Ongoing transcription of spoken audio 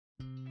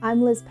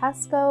I'm Liz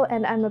Pasco,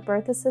 and I'm a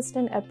birth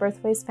assistant at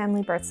Birthways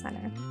Family Birth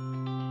Center.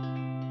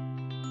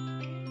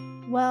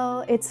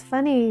 Well, it's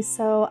funny,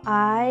 so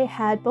I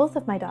had both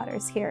of my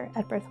daughters here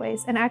at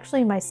Birthways, and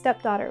actually my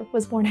stepdaughter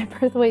was born at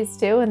Birthways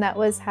too, and that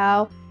was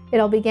how it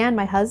all began.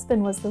 My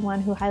husband was the one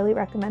who highly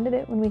recommended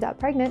it when we got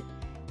pregnant,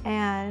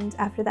 and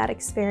after that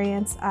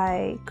experience,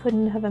 I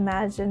couldn't have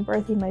imagined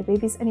birthing my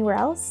babies anywhere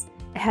else.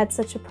 It had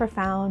such a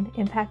profound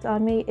impact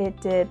on me. It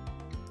did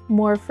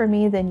more for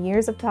me than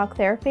years of talk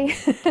therapy.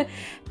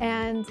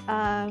 And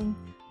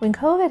when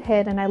COVID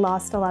hit and I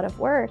lost a lot of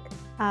work,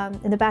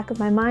 in the back of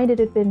my mind, it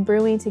had been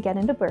brewing to get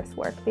into birth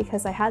work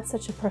because I had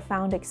such a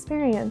profound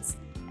experience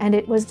and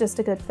it was just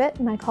a good fit.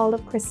 And I called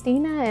up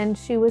Christina and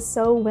she was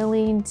so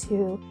willing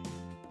to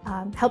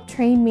help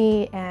train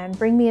me and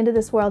bring me into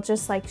this world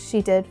just like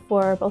she did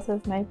for both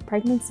of my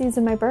pregnancies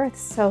and my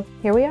births. So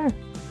here we are.